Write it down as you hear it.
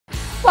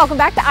Welcome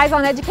back to Eyes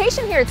on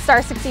Education here at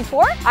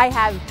STAR64. I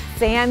have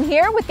Sam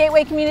here with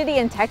Gateway Community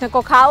and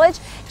Technical College.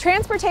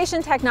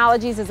 Transportation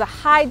Technologies is a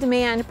high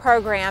demand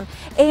program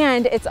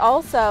and it's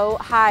also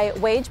high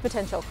wage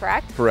potential,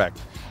 correct?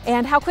 Correct.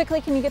 And how quickly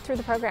can you get through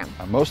the program?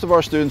 Most of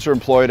our students are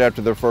employed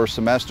after their first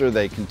semester.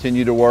 They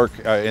continue to work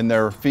in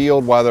their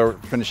field while they're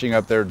finishing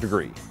up their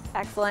degree.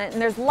 Excellent.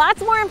 And there's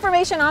lots more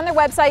information on their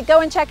website.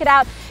 Go and check it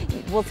out.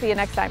 We'll see you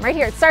next time right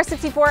here at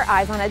STAR64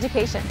 Eyes on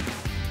Education.